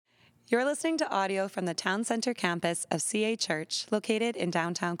You're listening to audio from the Town Center campus of CA Church, located in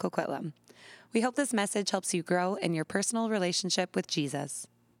downtown Coquitlam. We hope this message helps you grow in your personal relationship with Jesus.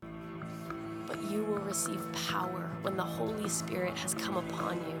 But you will receive power when the Holy Spirit has come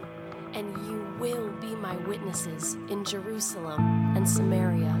upon you, and you will be my witnesses in Jerusalem and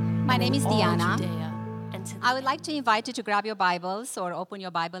Samaria. My name is Diana. Judea and to the I would like to invite you to grab your Bibles or open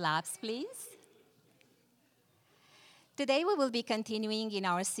your Bible apps, please. Today we will be continuing in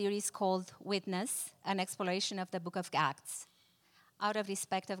our series called Witness, an exploration of the book of Acts. Out of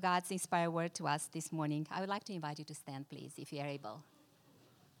respect of God's inspired word to us this morning, I would like to invite you to stand, please, if you are able.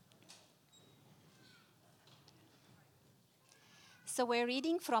 So we're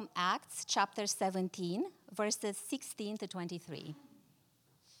reading from Acts chapter 17, verses 16 to 23.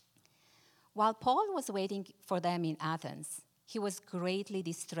 While Paul was waiting for them in Athens, he was greatly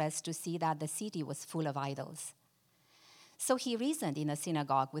distressed to see that the city was full of idols. So he reasoned in a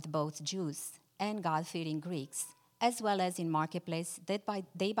synagogue with both Jews and God-fearing Greeks, as well as in marketplace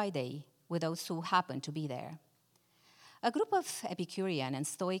day by day with those who happened to be there. A group of Epicurean and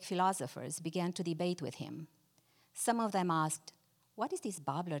Stoic philosophers began to debate with him. Some of them asked, "What is this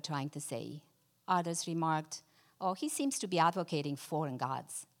babbler trying to say?" Others remarked, "Oh, he seems to be advocating foreign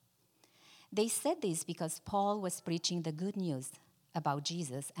gods." They said this because Paul was preaching the good news about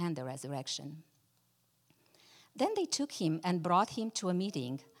Jesus and the resurrection. Then they took him and brought him to a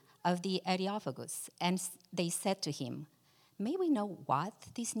meeting of the Areopagus, and they said to him, "May we know what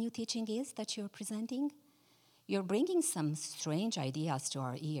this new teaching is that you're presenting? You're bringing some strange ideas to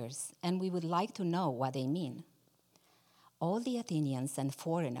our ears, and we would like to know what they mean." All the Athenians and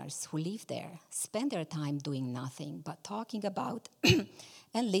foreigners who live there spend their time doing nothing but talking about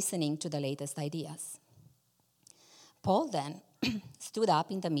and listening to the latest ideas. Paul then stood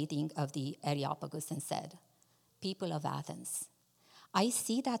up in the meeting of the Areopagus and said, "People of Athens, I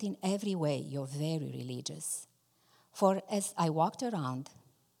see that in every way you're very religious. For as I walked around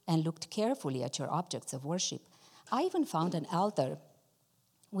and looked carefully at your objects of worship, I even found an altar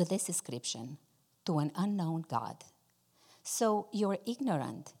with this inscription, 'To an unknown God.' So you're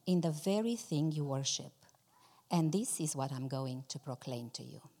ignorant in the very thing you worship. And this is what I'm going to proclaim to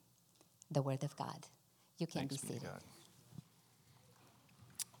you." The word of God. You can be seated.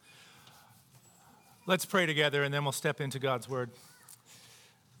 Let's pray together, and then we'll step into God's word.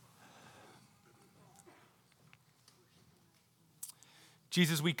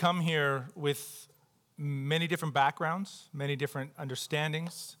 Jesus, we come here with many different backgrounds, many different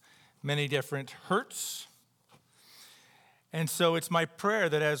understandings, many different hurts. And so it's my prayer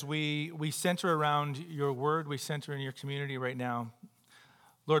that as we center around your word, we center in your community right now,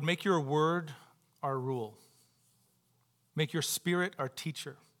 Lord, make your word our rule. Make your spirit our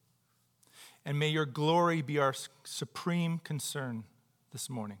teacher. And may your glory be our supreme concern this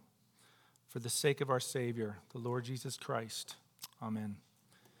morning. For the sake of our Savior, the Lord Jesus Christ. Amen.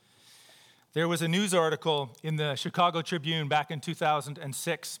 There was a news article in the Chicago Tribune back in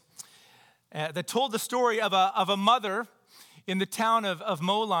 2006 that told the story of a mother in the town of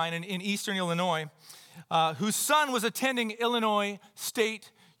Moline in eastern Illinois, whose son was attending Illinois State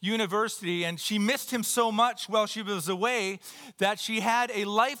University, and she missed him so much while she was away that she had a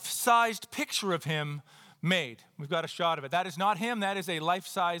life-sized picture of him made. We've got a shot of it. That is not him, that is a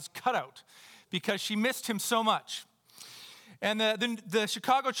life-size cutout, because she missed him so much. And the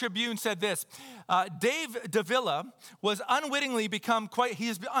Chicago Tribune said this, Dave Davila has unwittingly become quite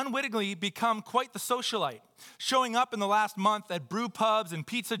the socialite, showing up in the last month at brew pubs and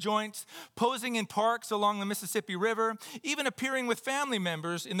pizza joints, posing in parks along the Mississippi River, even appearing with family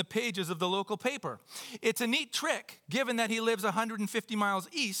members in the pages of the local paper. It's a neat trick, given that he lives 150 miles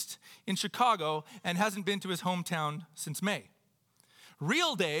east in Chicago and hasn't been to his hometown since May.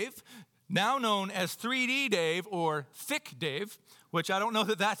 Real Dave, now known as 3D Dave or Thick Dave, which I don't know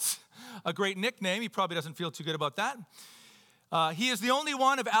that that's a great nickname. He probably doesn't feel too good about that. He is the only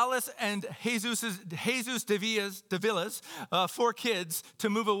one of Alice and Jesus Davila's 4 kids to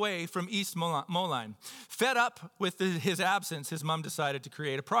move away from East Moline. Fed up with his absence, his mom decided to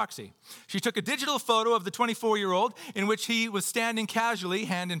create a proxy. She took a digital photo of the 24-year-old in which he was standing casually,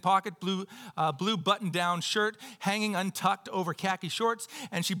 hand in pocket, blue button-down shirt hanging untucked over khaki shorts,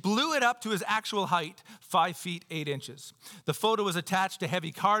 and she blew it up to his actual height, 5 feet 8 inches. The photo was attached to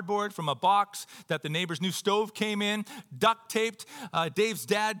heavy cardboard from a box that the neighbor's new stove came in, duct tape. Dave's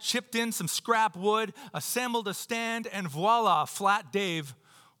dad chipped in some scrap wood, assembled a stand, and voila, Flat Dave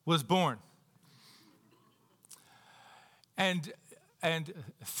was born. And And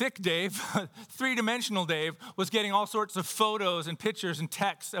thick Dave, three-dimensional Dave, was getting all sorts of photos and pictures and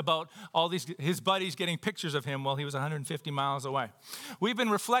texts about his buddies getting pictures of him while he was 150 miles away. We've been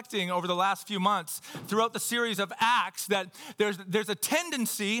reflecting over the last few months throughout the series of Acts that there's a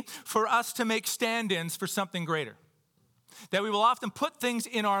tendency for us to make stand-ins for something greater. That we will often put things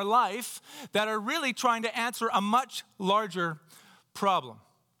in our life that are really trying to answer a much larger problem.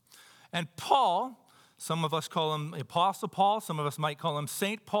 And Paul, some of us call him Apostle Paul. Some of us might call him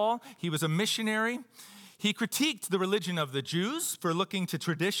Saint Paul. He was a missionary. He critiqued the religion of the Jews for looking to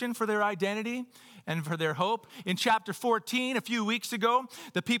tradition for their identity and for their hope. In chapter 14, a few weeks ago,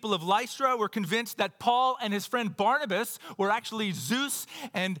 the people of Lystra were convinced that Paul and his friend Barnabas were actually Zeus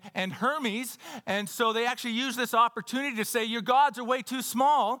and Hermes. And so they actually used this opportunity to say, your gods are way too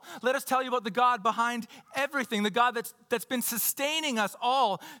small. Let us tell you about the God behind everything, the God that's been sustaining us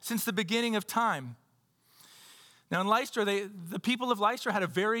all since the beginning of time. Now in Lystra, the people of Lystra had a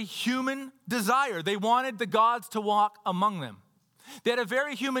very human desire. They wanted the gods to walk among them. They had a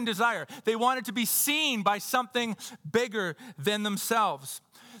very human desire. They wanted to be seen by something bigger than themselves.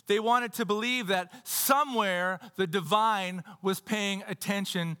 They wanted to believe that somewhere the divine was paying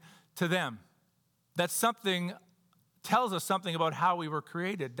attention to them. That something tells us something about how we were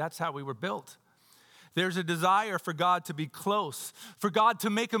created. That's how we were built. There's a desire for God to be close, for God to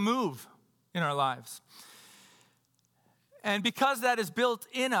make a move in our lives. And because that is built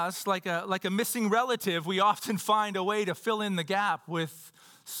in us like a missing relative, we often find a way to fill in the gap with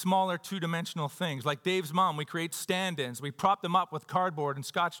smaller two-dimensional things. Like Dave's mom, we create stand-ins. We prop them up with cardboard and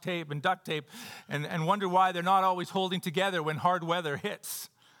Scotch tape and duct tape and wonder why they're not always holding together when hard weather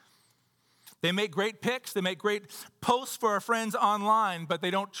hits. They make great pics, they make great posts for our friends online, but they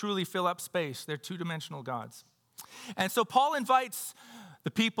don't truly fill up space. They're two-dimensional gods. And so Paul invites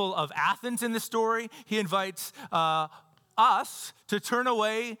the people of Athens in this story. He invites us to turn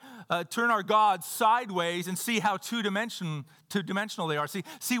our gods sideways and see how two-dimensional they are.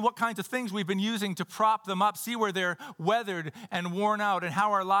 See what kinds of things we've been using to prop them up. See where they're weathered and worn out and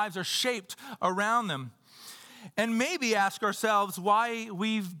how our lives are shaped around them. And maybe ask ourselves why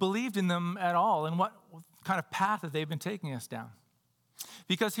we've believed in them at all and what kind of path that they've been taking us down.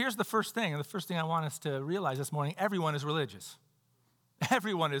 Because here's the first thing, and the first thing I want us to realize this morning, everyone is religious.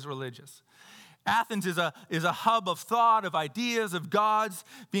 Everyone is religious. Athens is a hub of thought, of ideas, of gods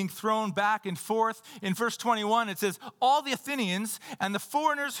being thrown back and forth. In verse 21, it says, all the Athenians and the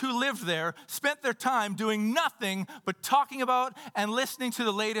foreigners who lived there spent their time doing nothing but talking about and listening to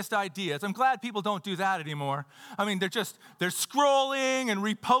the latest ideas. I'm glad people don't do that anymore. I mean, they're scrolling and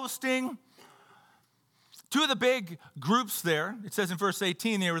reposting. Two of the big groups there, it says in verse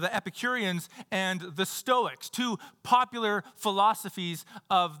 18, they were the Epicureans and the Stoics, two popular philosophies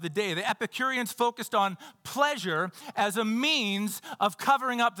of the day. The Epicureans focused on pleasure as a means of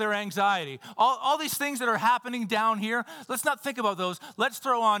covering up their anxiety. All these things that are happening down here, let's not think about those. Let's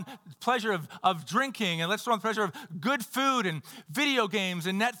throw on pleasure of drinking, and let's throw on pleasure of good food and video games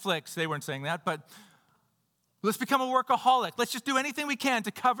and Netflix. They weren't saying that, but let's become a workaholic. Let's just do anything we can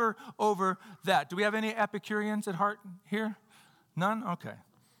to cover over that. Do we have any Epicureans at heart here? None? Okay.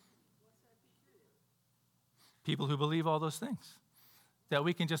 People who believe all those things. That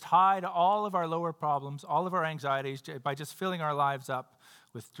we can just hide all of our lower problems, all of our anxieties by just filling our lives up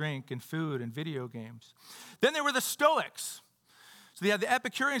with drink and food and video games. Then there were the Stoics. So you had the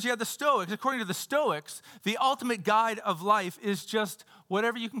Epicureans, you had the Stoics. According to the Stoics, the ultimate guide of life is just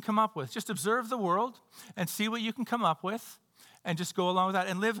whatever you can come up with. Just observe the world and see what you can come up with and just go along with that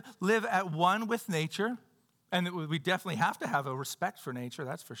and live at one with nature. And we definitely have to have a respect for nature,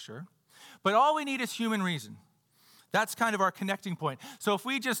 that's for sure. But all we need is human reason. That's kind of our connecting point. So if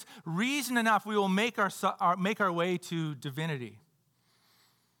we just reason enough, we will make our way to divinity.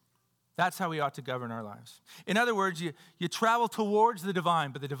 That's how we ought to govern our lives. In other words, you travel towards the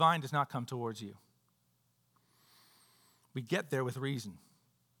divine, but the divine does not come towards you. We get there with reason.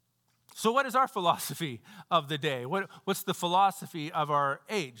 So what is our philosophy of the day? What's the philosophy of our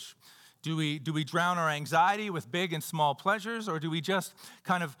age? Do we drown our anxiety with big and small pleasures, or do we just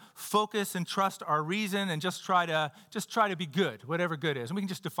kind of focus and trust our reason and just try to be good, whatever good is? And we can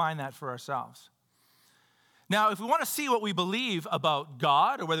just define that for ourselves. Now, if we want to see what we believe about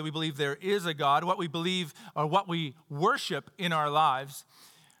God, or whether we believe there is a God, what we believe or what we worship in our lives,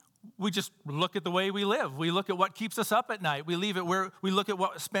 we just look at the way we live. We look at what keeps us up at night. We look at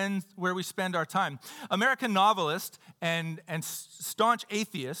where we spend our time. American novelist and staunch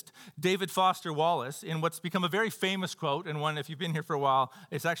atheist David Foster Wallace, in what's become a very famous quote, and one, if you've been here for a while,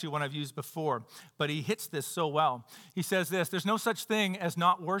 it's actually one I've used before, but he hits this so well. He says this: there's no such thing as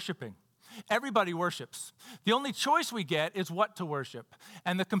not worshiping. Everybody worships. The only choice we get is what to worship.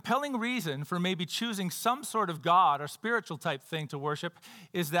 And the compelling reason for maybe choosing some sort of God or spiritual type thing to worship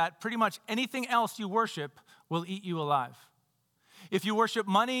is that pretty much anything else you worship will eat you alive. If you worship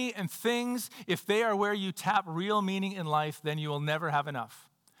money and things, if they are where you tap real meaning in life, then you will never have enough.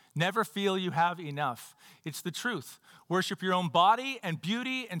 Never feel you have enough. It's the truth. Worship your own body and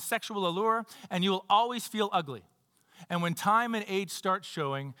beauty and sexual allure, and you will always feel ugly. And when time and age start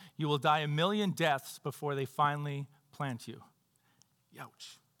showing, you will die a million deaths before they finally plant you.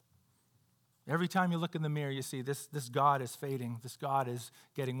 Youch. Every time you look in the mirror, you see this God is fading. This God is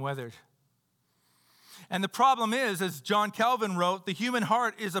getting weathered. And the problem is, as John Calvin wrote, the human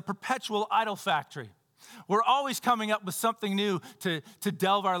heart is a perpetual idol factory. We're always coming up with something new to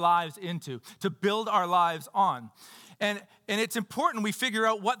delve our lives into, to build our lives on. And it's important we figure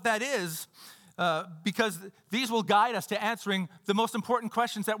out what that is, because these will guide us to answering the most important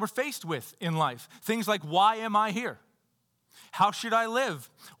questions that we're faced with in life. Things like, why am I here? How should I live?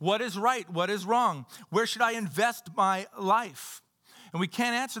 What is right? What is wrong? Where should I invest my life? And we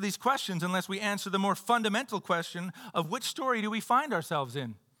can't answer these questions unless we answer the more fundamental question of which story do we find ourselves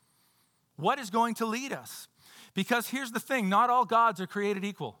in? What is going to lead us? Because here's the thing, not all gods are created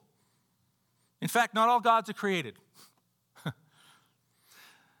equal. In fact, not all gods are created.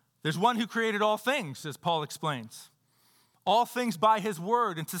 There's one who created all things, as Paul explains. All things by his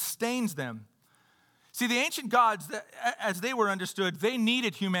word and sustains them. See, the ancient gods, as they were understood, they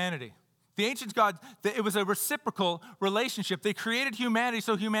needed humanity. The ancient gods, it was a reciprocal relationship. They created humanity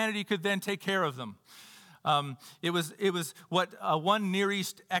so humanity could then take care of them. It was what one Near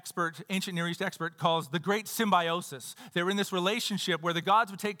East expert, ancient Near East expert, calls the great symbiosis. They were in this relationship where the gods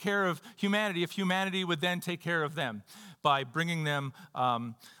would take care of humanity if humanity would then take care of them by bringing them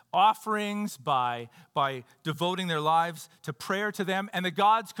offerings, by devoting their lives to prayer to them, and the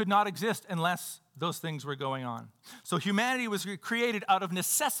gods could not exist unless those things were going on. So humanity was created out of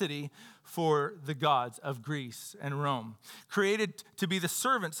necessity for the gods of Greece and Rome, created to be the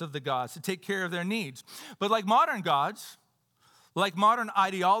servants of the gods, to take care of their needs. But like modern gods, like modern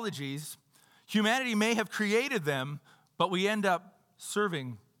ideologies, humanity may have created them, but we end up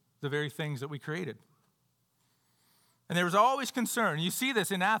serving the very things that we created. And there was always concern. You see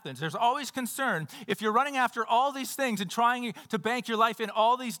this in Athens. There's always concern. If you're running after all these things and trying to bank your life in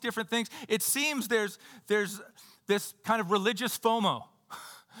all these different things, it seems there's this kind of religious FOMO.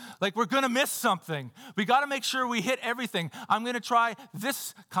 Like we're going to miss something. We got to make sure we hit everything. I'm going to try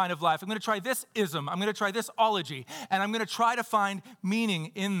this kind of life. I'm going to try this ism. I'm going to try this ology. And I'm going to try to find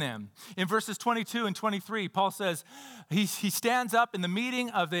meaning in them. In verses 22 and 23, Paul says, he stands up in the meeting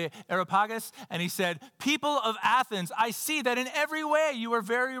of the Areopagus and he said, people of Athens, I see that in every way you are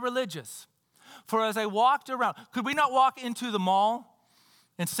very religious. For as I walked around, could we not walk into the mall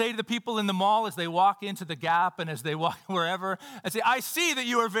and say to the people in the mall as they walk into the Gap and as they walk wherever, and say, I see that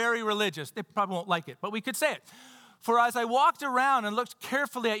you are very religious. They probably won't like it, but we could say it. For as I walked around and looked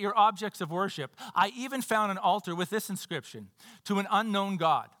carefully at your objects of worship, I even found an altar with this inscription, to an unknown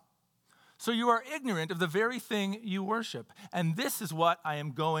God. So you are ignorant of the very thing you worship, and this is what I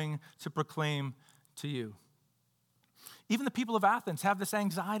am going to proclaim to you. Even the people of Athens have this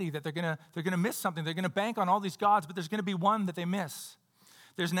anxiety that they're going to miss something. They're going to bank on all these gods, but there's going to be one that they miss.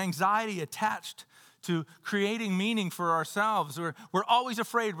 There's an anxiety attached to creating meaning for ourselves. We're always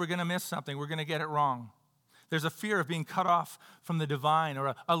afraid we're going to miss something. We're going to get it wrong. There's a fear of being cut off from the divine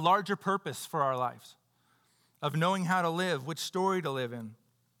or a larger purpose for our lives, of knowing how to live, which story to live in.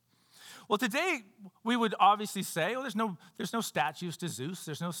 Well, today we would obviously say, oh, there's no statues to Zeus.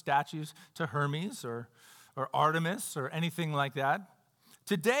 There's no statues to Hermes or Artemis or anything like that.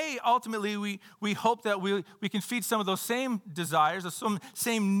 Today, ultimately, we hope that we can feed some of those same desires, some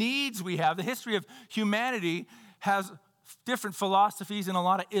same needs we have. The history of humanity has different philosophies and a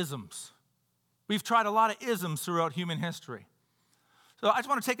lot of isms. We've tried a lot of isms throughout human history. So I just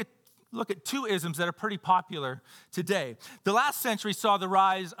want to take a look at two isms that are pretty popular today. The last century saw the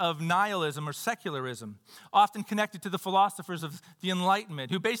rise of nihilism or secularism, often connected to the philosophers of the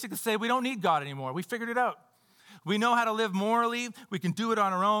Enlightenment, who basically say we don't need God anymore. We figured it out. We know how to live morally. We can do it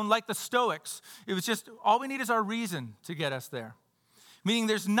on our own. Like the Stoics, it was just all we need is our reason to get us there. Meaning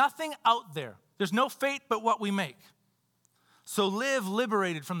there's nothing out there. There's no fate but what we make. So live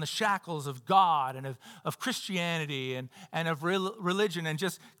liberated from the shackles of God and of Christianity and of religion, and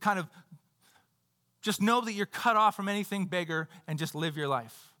just kind of just know that you're cut off from anything bigger and just live your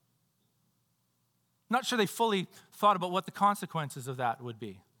life. I'm not sure they fully thought about what the consequences of that would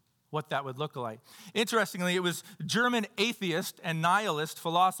be, what that would look like. Interestingly, it was German atheist and nihilist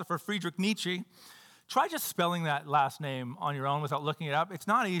philosopher Friedrich Nietzsche Try just spelling that last name on your own without looking it up. It's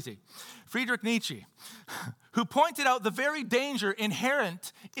not easy. Friedrich Nietzsche, who pointed out the very danger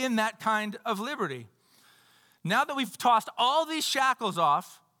inherent in that kind of liberty. Now that we've tossed all these shackles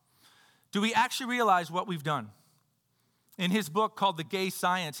off, do we actually realize what we've done? In his book called The Gay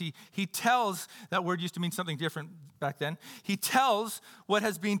Science, he tells, that word used to mean something different back then, he tells what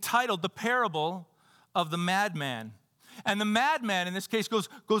has been titled the parable of the madman. And the madman, in this case, goes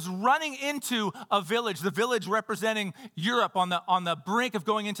running into a village, the village representing Europe on the brink of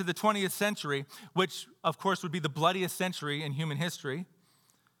going into the 20th century, which, of course, would be the bloodiest century in human history.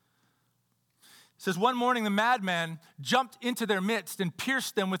 It says, one morning the madman jumped into their midst and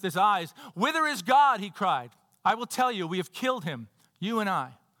pierced them with his eyes. "Whither is God?" he cried. "I will tell you, we have killed him, you and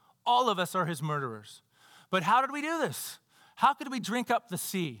I. All of us are his murderers. But how did we do this? How could we drink up the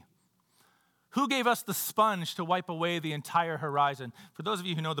sea? Who gave us the sponge to wipe away the entire horizon?" For those of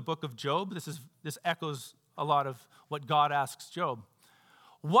you who know the book of Job, this echoes a lot of what God asks Job.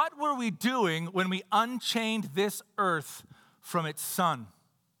 "What were we doing when we unchained this earth from its sun?"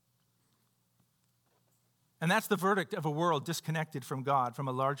 And that's the verdict of a world disconnected from God, from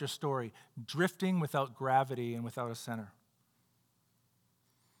a larger story, drifting without gravity and without a center.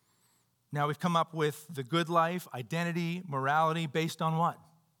 Now we've come up with the good life, identity, morality, based on what?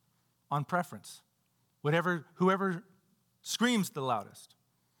 On preference. Whoever screams the loudest.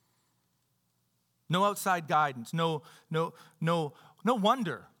 No outside guidance. No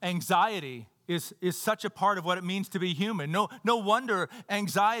wonder anxiety is such a part of what it means to be human. No wonder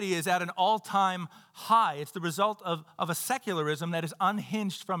anxiety is at an all-time high. It's the result of a secularism that is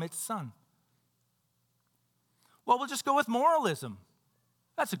unhinged from its sun. Well, we'll just go with moralism.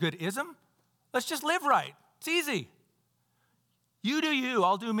 That's a good ism. Let's just live right. It's easy. You do you,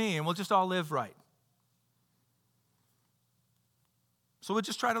 I'll do me, and we'll just all live right. So we'll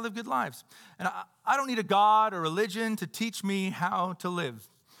just try to live good lives. And I don't need a God or religion to teach me how to live.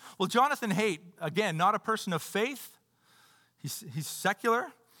 Well, Jonathan Haidt, again, not a person of faith. He's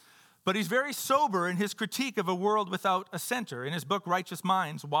secular, but he's very sober in his critique of a world without a center. In his book, Righteous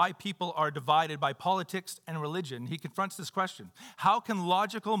Minds, Why People Are Divided by Politics and Religion, he confronts this question. How can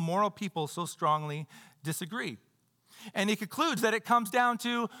logical, moral people so strongly disagree? And he concludes that it comes down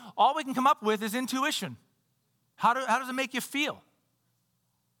to all we can come up with is intuition. How does it make you feel?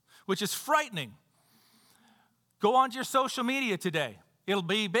 Which is frightening. Go onto your social media today. It'll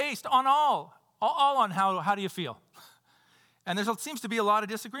be based on all on how do you feel. And there seems to be a lot of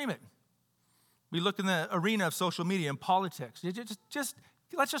disagreement. We look in the arena of social media and politics.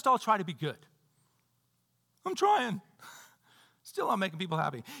 Let's just all try to be good. I'm trying. Still not making people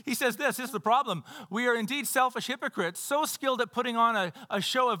happy. He says this is the problem. We are indeed selfish hypocrites, so skilled at putting on a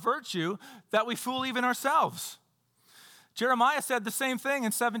show of virtue that we fool even ourselves. Jeremiah said the same thing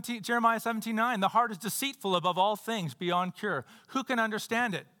in Jeremiah 17:9. The heart is deceitful above all things, beyond cure. Who can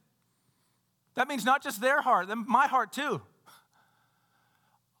understand it? That means not just their heart, my heart too.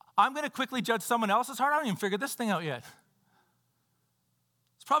 I'm going to quickly judge someone else's heart. I haven't even figured this thing out yet.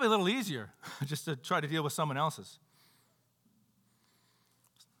 It's probably a little easier just to try to deal with someone else's.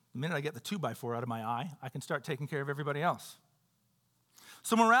 The minute I get the 2x4 out of my eye, I can start taking care of everybody else.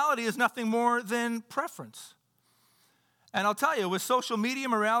 So morality is nothing more than preference. And I'll tell you, with social media,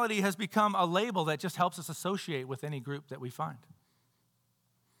 morality has become a label that just helps us associate with any group that we find.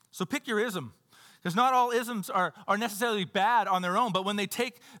 So pick your ism, because not all isms are necessarily bad on their own, but when they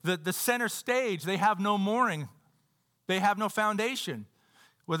take the center stage, they have no mooring. They have no foundation.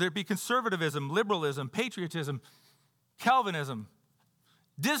 Whether it be conservatism, liberalism, patriotism, Calvinism,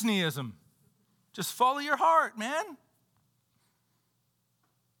 Disneyism. Just follow your heart, man.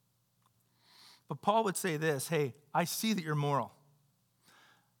 But Paul would say this, hey, I see that you're moral.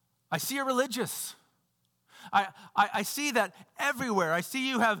 I see you're religious. I see that everywhere. I see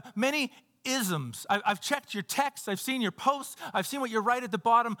you have many isms. I've checked your texts. I've seen your posts. I've seen what you write at the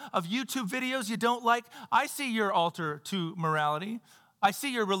bottom of YouTube videos you don't like. I see your altar to morality. I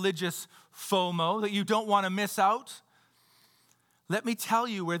see your religious FOMO that you don't want to miss out. Let me tell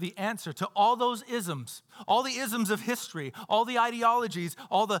you where the answer to all those isms, all the isms of history, all the ideologies,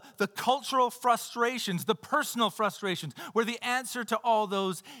 all the cultural frustrations, the personal frustrations, where the answer to all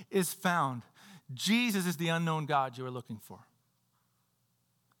those is found. Jesus is the unknown God you are looking for.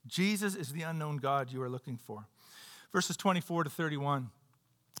 Jesus is the unknown God you are looking for. Verses 24 to 31.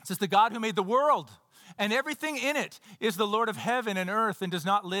 It says, the God who made the world and everything in it is the Lord of heaven and earth and does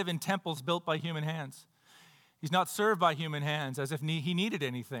not live in temples built by human hands. He's not served by human hands as if he needed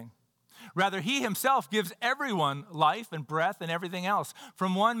anything. Rather, he himself gives everyone life and breath and everything else.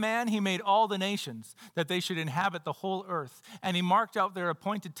 From one man he made all the nations, that they should inhabit the whole earth. And he marked out their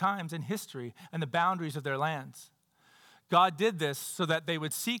appointed times in history and the boundaries of their lands. God did this so that they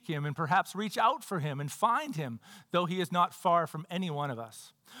would seek him and perhaps reach out for him and find him, though he is not far from any one of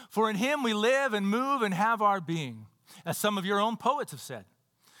us. For in him we live and move and have our being, as some of your own poets have said.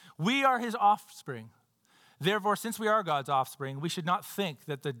 We are his offspring. Therefore, since we are God's offspring, we should not think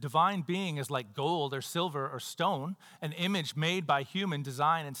that the divine being is like gold or silver or stone, an image made by human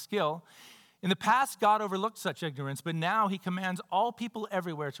design and skill. In the past, God overlooked such ignorance, but now he commands all people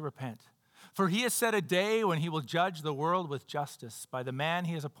everywhere to repent. For he has set a day when he will judge the world with justice by the man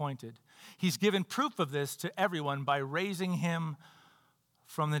he has appointed. He's given proof of this to everyone by raising him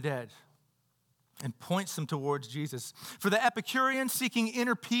from the dead, and points them towards Jesus. For the Epicurean seeking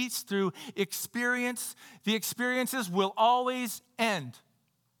inner peace through experience, the experiences will always end.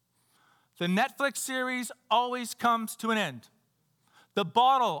 The Netflix series always comes to an end. The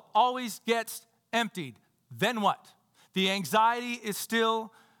bottle always gets emptied. Then what? The anxiety is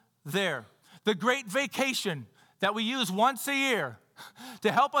still there. The great vacation that we use once a year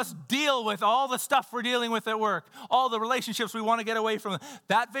to help us deal with all the stuff we're dealing with at work, all the relationships we want to get away from,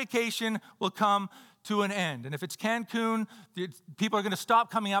 that vacation will come to an end. And if it's Cancun, people are going to stop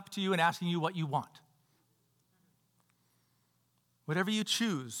coming up to you and asking you what you want. Whatever you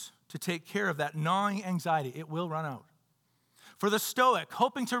choose to take care of that gnawing anxiety, it will run out. For the Stoic,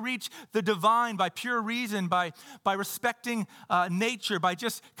 hoping to reach the divine by pure reason, by respecting nature, by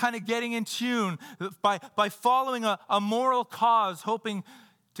just kind of getting in tune, by following a moral cause, hoping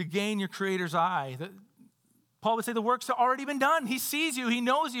to gain your Creator's eye. Paul would say the work's already been done. He sees you, he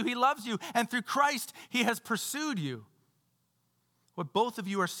knows you, he loves you, and through Christ, he has pursued you. What both of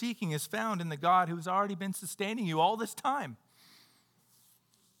you are seeking is found in the God who has already been sustaining you all this time.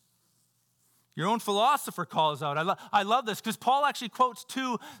 Your own philosopher calls out. I love this because Paul actually quotes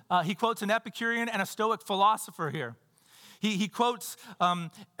he quotes an Epicurean and a Stoic philosopher here. He quotes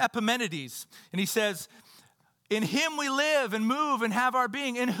Epimenides, and he says, in him we live and move and have our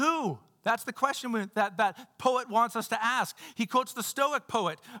being. In who? That's the question that poet wants us to ask. He quotes the Stoic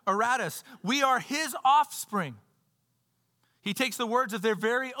poet, Aratus. We are his offspring. He takes the words of their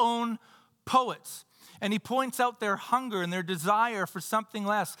very own poets, and he points out their hunger and their desire for something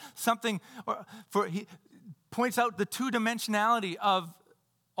less, he points out the two-dimensionality of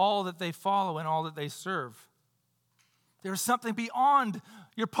all that they follow and all that they serve. There is something beyond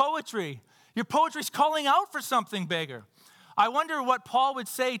your poetry. Your poetry's calling out for something bigger. I wonder what Paul would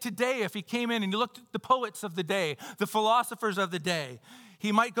say today if he came in and he looked at the poets of the day, the philosophers of the day.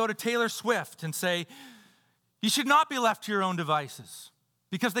 He might go to Taylor Swift and say, you should not be left to your own devices,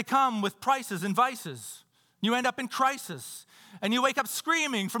 because they come with prices and vices. You end up in crisis, and you wake up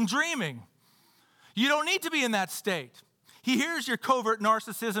screaming from dreaming. You don't need to be in that state. He hears your covert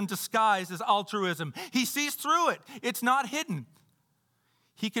narcissism disguised as altruism. He sees through it. It's not hidden.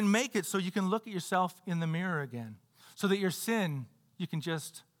 He can make it so you can look at yourself in the mirror again, so that your sin, you can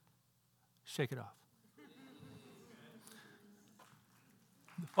just shake it off.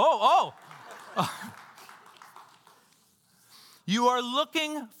 You are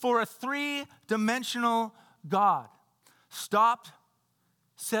looking for a three-dimensional God. Stop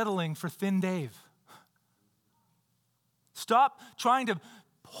settling for Thin Dave. Stop trying to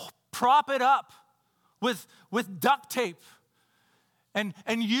prop it up with duct tape and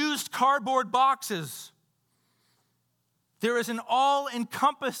used cardboard boxes. There is an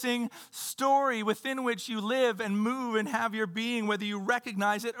all-encompassing story within which you live and move and have your being, whether you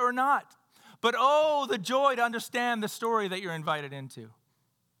recognize it or not. But oh, the joy to understand the story that you're invited into.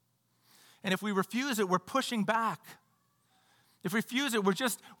 And if we refuse it, we're pushing back. If we refuse it, we're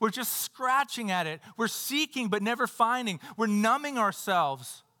just scratching at it. We're seeking but never finding. We're numbing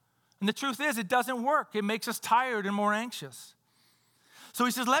ourselves. And the truth is, it doesn't work. It makes us tired and more anxious. So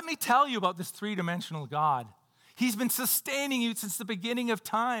he says, let me tell you about this three-dimensional God. He's been sustaining you since the beginning of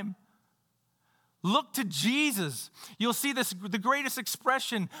time. Look to Jesus. You'll see the greatest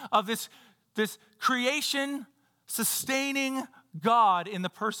expression of this creation sustaining God in the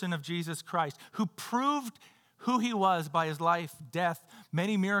person of Jesus Christ, who proved who he was by his life, death,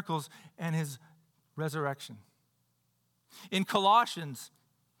 many miracles, and his resurrection. In Colossians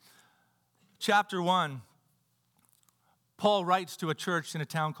chapter 1, Paul writes to a church in a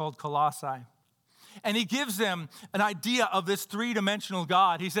town called Colossae. And he gives them an idea of this three-dimensional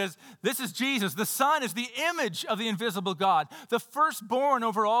God. He says, this is Jesus. The Son is the image of the invisible God, the firstborn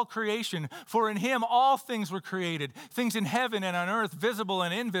over all creation. For in him all things were created, things in heaven and on earth, visible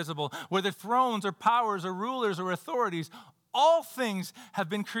and invisible, whether thrones or powers or rulers or authorities. All things have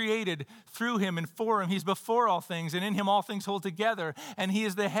been created through him and for him. He's before all things, and in him all things hold together. And he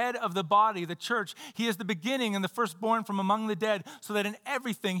is the head of the body, the church. He is the beginning and the firstborn from among the dead, so that in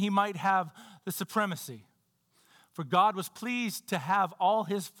everything he might have the supremacy. For God was pleased to have all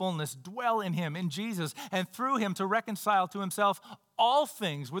his fullness dwell in him, in Jesus, and through him to reconcile to himself all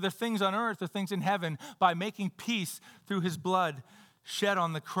things, whether things on earth or things in heaven, by making peace through his blood shed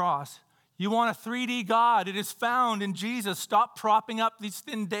on the cross. You want a 3D God? It is found in Jesus. Stop propping up these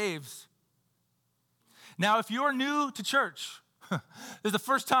thin Daves. Now, if you're new to church, this is the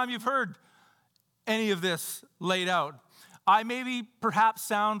first time you've heard any of this laid out. I maybe perhaps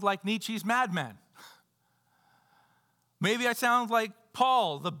sound like Nietzsche's madman. Maybe I sound like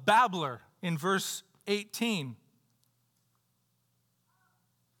Paul, the babbler, in verse 18.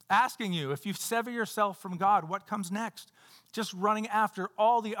 Asking you, if you sever yourself from God, what comes next? Just running after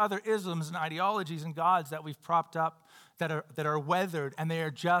all the other isms and ideologies and gods that we've propped up that are weathered, and they are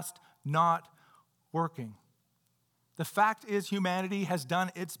just not working. The fact is, humanity has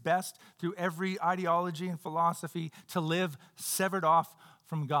done its best through every ideology and philosophy to live severed off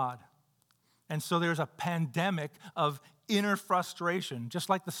from God. And so there's a pandemic of inner frustration, just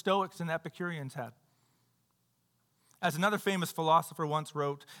like the Stoics and Epicureans had. As another famous philosopher once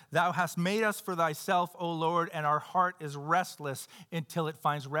wrote, "Thou hast made us for thyself, O Lord, and our heart is restless until it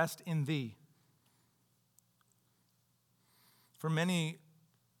finds rest in thee." For many,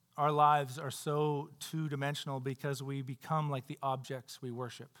 our lives are so two-dimensional because we become like the objects we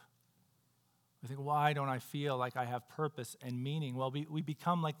worship. We think, why don't I feel like I have purpose and meaning? Well, we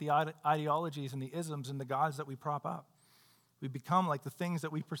become like the ideologies and the isms and the gods that we prop up. We become like the things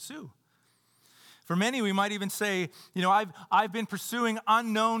that we pursue. For many, we might even say, I've been pursuing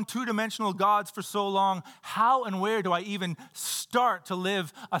unknown two-dimensional gods for so long. How and where do I even start to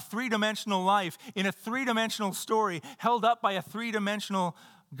live a three-dimensional life in a three-dimensional story held up by a three-dimensional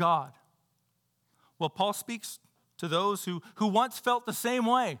God? Well, Paul speaks to those who once felt the same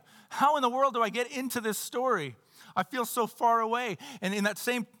way. How in the world do I get into this story? I feel so far away. And in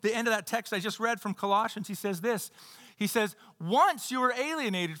the end of that text I just read from Colossians, he says this. He says, once you were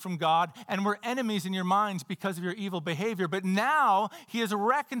alienated from God and were enemies in your minds because of your evil behavior, but now he has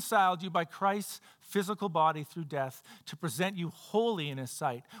reconciled you by Christ's physical body through death to present you holy in his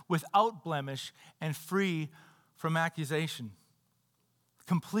sight, without blemish and free from accusation.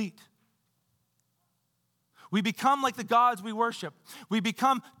 Complete. We become like the gods we worship. We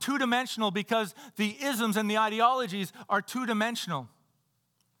become two-dimensional because the isms and the ideologies are two-dimensional.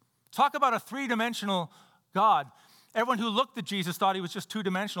 Talk about a three-dimensional God. Everyone who looked at Jesus thought he was just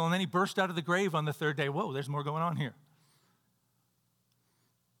two-dimensional, and then he burst out of the grave on the third day. Whoa, there's more going on here.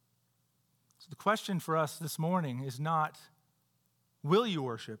 So the question for us this morning is not, will you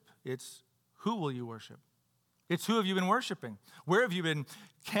worship? It's, who will you worship? It's, who have you been worshiping? Where have you been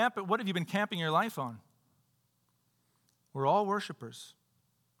camping? What have you been camping your life on? We're all worshipers.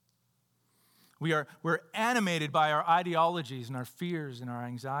 We're animated by our ideologies and our fears and our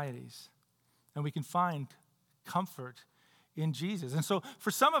anxieties, and we can find comfort in Jesus. And so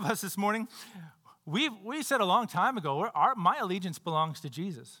for some of us this morning, we said a long time ago, my allegiance belongs to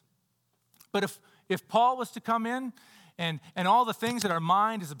Jesus. But if Paul was to come in and all the things that our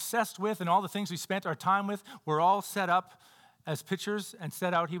mind is obsessed with and all the things we spent our time with were all set up as pictures and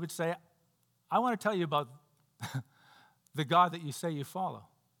set out, he would say, I want to tell you about the God that you say you follow.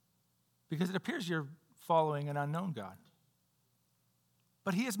 Because it appears you're following an unknown God.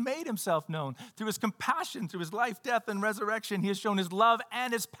 But he has made himself known through his compassion, through his life, death, and resurrection. He has shown his love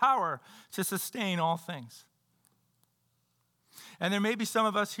and his power to sustain all things. And there may be some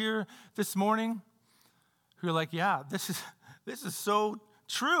of us here this morning who are like, yeah, this is so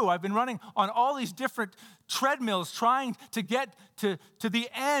true. I've been running on all these different treadmills trying to get to the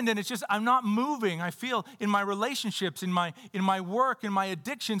end, and it's just, I'm not moving. I feel in my relationships, in my work, in my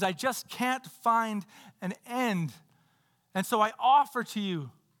addictions, I just can't find an end. And so I offer to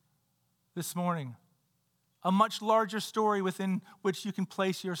you this morning a much larger story within which you can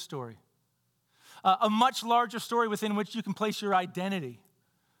place your story. A much larger story within which you can place your identity.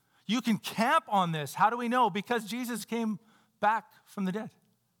 You can camp on this. How do we know? Because Jesus came back from the dead.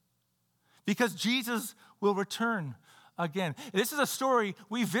 Because Jesus will return again. This is a story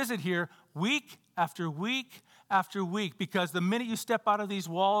we visit here week after week after week, because the minute you step out of these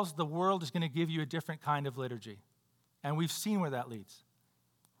walls, the world is going to give you a different kind of liturgy. And we've seen where that leads.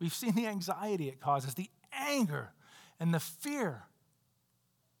 We've seen the anxiety it causes, the anger and the fear.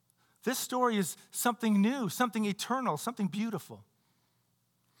 This story is something new, something eternal, something beautiful.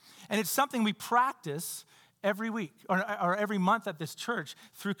 And it's something we practice every week or every month at this church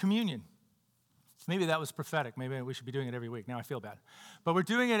through communion. Maybe that was prophetic. Maybe we should be doing it every week. Now I feel bad. But we're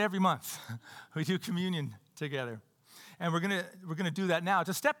doing it every month. We do communion together. And we're gonna do that now.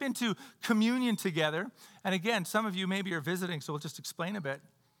 To step into communion together, and again, some of you maybe are visiting, so we'll just explain a bit.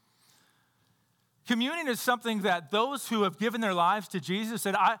 Communion is something that those who have given their lives to Jesus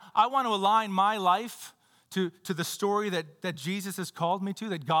said, I want to align my life to the story that Jesus has called me to,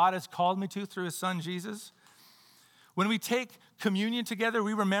 that God has called me to through his son Jesus. When we take communion together,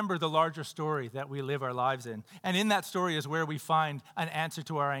 we remember the larger story that we live our lives in. And in that story is where we find an answer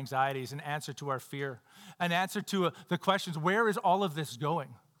to our anxieties, an answer to our fear, an answer to the questions, where is all of this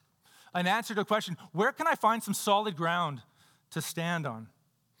going? An answer to a question, where can I find some solid ground to stand on?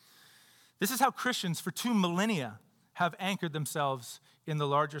 This is how Christians for 2 millennia have anchored themselves in the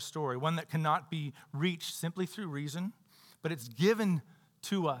larger story, one that cannot be reached simply through reason, but it's given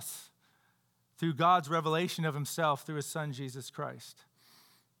to us through God's revelation of himself through his son, Jesus Christ.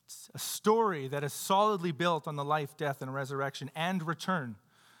 It's a story that is solidly built on the life, death, and resurrection and return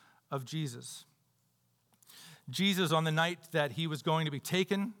of Jesus. Jesus, on the night that he was going to be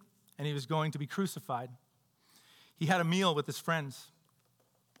taken and he was going to be crucified, he had a meal with his friends.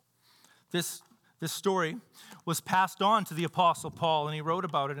 This story was passed on to the Apostle Paul, and he wrote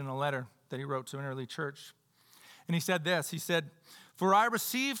about it in a letter that he wrote to an early church. And he said this, he said, "For I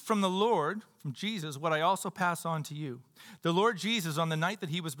received from the Lord," from Jesus, "what I also pass on to you. The Lord Jesus, on the night that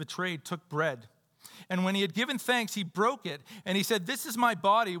he was betrayed, took bread. And when he had given thanks, he broke it. And he said, 'This is my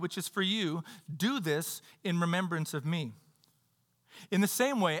body, which is for you. Do this in remembrance of me.' In the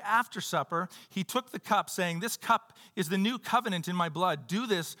same way, after supper, he took the cup, saying, 'This cup is the new covenant in my blood. Do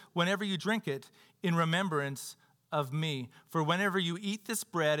this whenever you drink it in remembrance of me. For whenever you eat this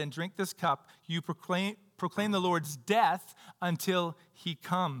bread and drink this cup, you proclaim the Lord's death until he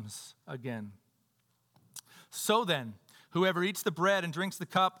comes again. So then, whoever eats the bread and drinks the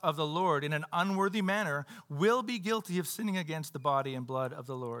cup of the Lord in an unworthy manner will be guilty of sinning against the body and blood of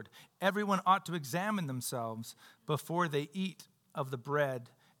the Lord. Everyone ought to examine themselves before they eat of the bread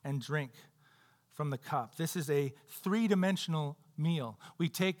and drink from the cup.'" This is a 3-dimensional meal. We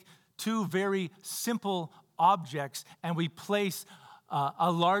take 2 very simple objects and we place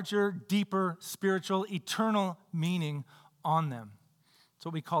a larger, deeper, spiritual, eternal meaning on them. It's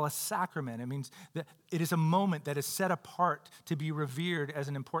what we call a sacrament. It means that it is a moment that is set apart to be revered as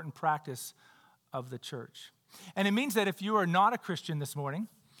an important practice of the church. And it means that if you are not a Christian this morning,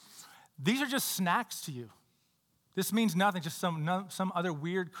 these are just snacks to you. This means nothing, just some other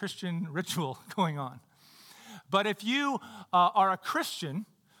weird Christian ritual going on. But if you are a Christian,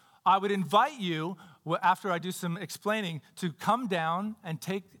 I would invite you, after I do some explaining, to come down and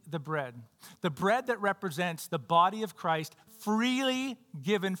take the bread. The bread that represents the body of Christ freely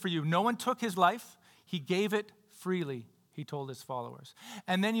given for you. No one took his life. He gave it freely, he told his followers.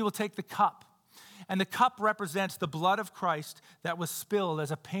 And then you will take the cup. And the cup represents the blood of Christ that was spilled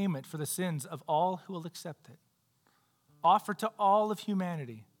as a payment for the sins of all who will accept it. Offered to all of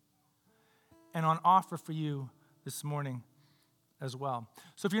humanity. And on offer for you this morning as well.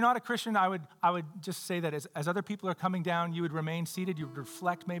 So if you're not a Christian, I would just say that as other people are coming down, you would remain seated. You would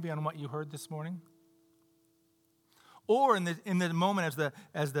reflect maybe on what you heard this morning. Or in the moment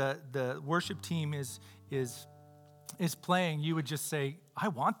as the worship team is playing, you would just say, "I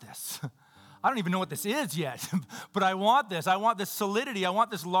want this. I don't even know what this is yet, but I want this. I want this solidity. I want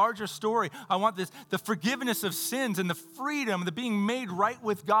this larger story. I want the forgiveness of sins and the freedom, the being made right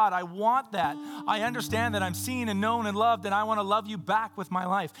with God. I want that. I understand that I'm seen and known and loved, and I want to love you back with my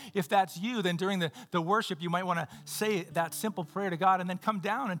life." If that's you, then during the worship, you might want to say that simple prayer to God and then come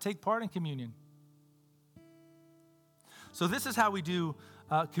down and take part in communion. So this is how we do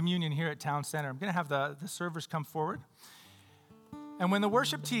communion here at Town Center. I'm going to have the servers come forward. And when the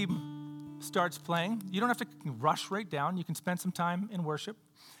worship team starts playing, you don't have to rush right down. You can spend some time in worship.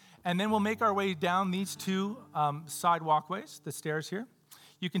 And then we'll make our way down these 2 side walkways, the stairs here.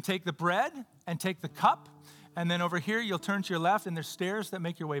 You can take the bread and take the cup. And then over here, you'll turn to your left, and there's stairs that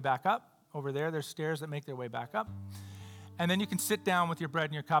make your way back up. Over there's stairs that make their way back up. And then you can sit down with your bread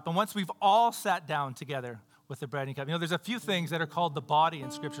and your cup. And once we've all sat down together with the bread and cup, there's a few things that are called the body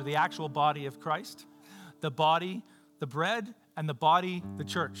in Scripture, the actual body of Christ, the body, the bread, and the body, the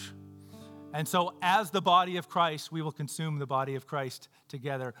church. And so as the body of Christ, we will consume the body of Christ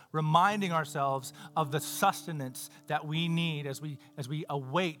together, reminding ourselves of the sustenance that we need as we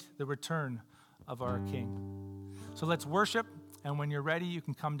await the return of our King. So let's worship, and when you're ready, you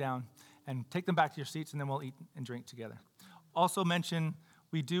can come down and take them back to your seats, and then we'll eat and drink together. Also mention,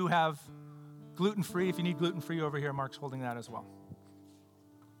 we do have gluten-free. If you need gluten-free over here, Mark's holding that as well.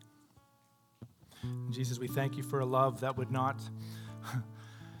 Jesus, we thank you for a love that would not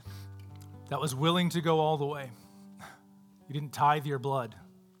that was willing to go all the way. You didn't tithe your blood.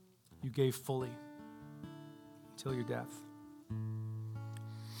 You gave fully until your death,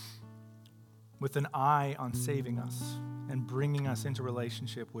 with an eye on saving us and bringing us into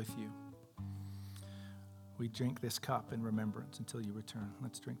relationship with you. We drink this cup in remembrance until you return.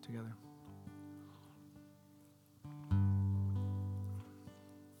 Let's drink together.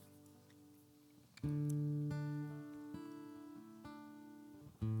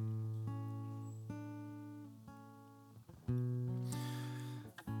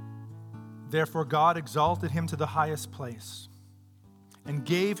 Therefore, God exalted him to the highest place and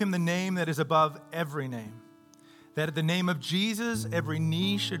gave him the name that is above every name, that at the name of Jesus every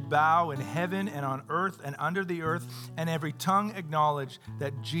knee should bow in heaven and on earth and under the earth, and every tongue acknowledge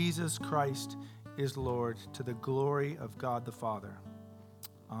that Jesus Christ is Lord, to the glory of God the Father.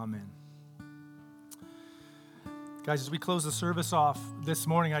 Amen. Guys, as we close the service off this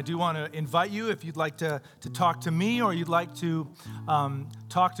morning, I do want to invite you, if you'd like to talk to me or you'd like to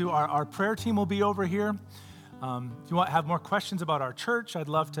talk to our prayer team, will be over here. If you have more questions about our church, I'd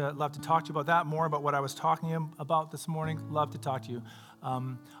love to talk to you about that, more about what I was talking about this morning. Love to talk to you.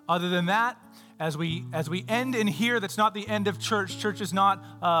 Other than that, as we end in here, that's not the end of church. Church is not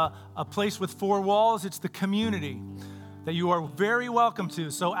a place with four walls. It's the community that you are very welcome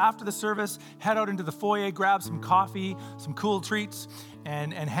to. So after the service, head out into the foyer, grab some coffee, some cool treats,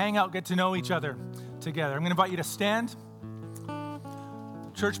 and hang out, get to know each other together. I'm going to invite you to stand.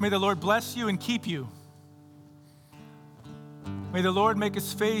 Church, may the Lord bless you and keep you. May the Lord make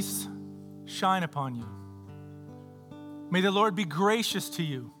his face shine upon you. May the Lord be gracious to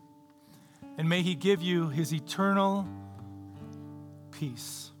you, and may he give you his eternal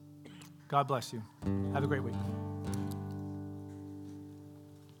peace. God bless you. Have a great week.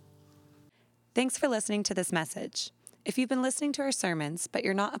 Thanks for listening to this message. If you've been listening to our sermons, but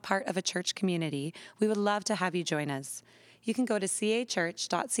you're not a part of a church community, we would love to have you join us. You can go to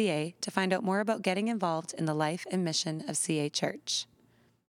cachurch.ca to find out more about getting involved in the life and mission of CA Church.